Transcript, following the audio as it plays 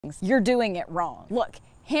you're doing it wrong. Look,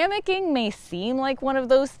 hammocking may seem like one of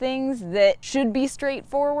those things that should be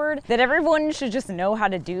straightforward, that everyone should just know how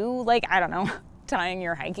to do, like, I don't know, tying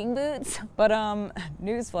your hiking boots. But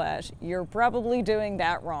newsflash, you're probably doing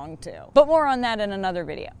that wrong too. But more on that in another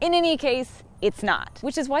video. In any case, it's not,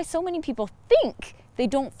 which is why so many people think they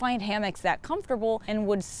don't find hammocks that comfortable and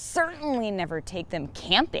would certainly never take them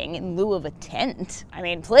camping in lieu of a tent. I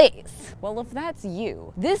mean, please. Well, if that's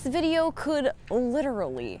you, this video could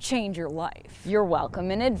literally change your life. You're welcome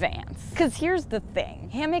in advance. Because here's the thing,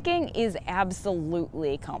 hammocking is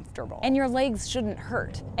absolutely comfortable and your legs shouldn't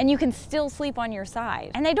hurt and you can still sleep on your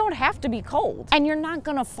side and they don't have to be cold and you're not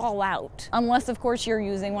gonna fall out. Unless of course you're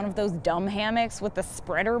using one of those dumb hammocks with the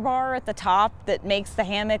spreader bar at the top that makes the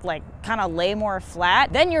hammock like kind of lay more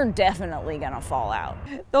flat, then you're definitely gonna fall out.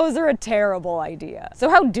 Those are a terrible idea. So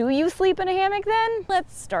how do you sleep in a hammock then?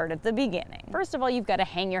 Let's start at the beginning. First of all, you've got to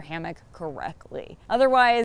hang your hammock correctly. Otherwise,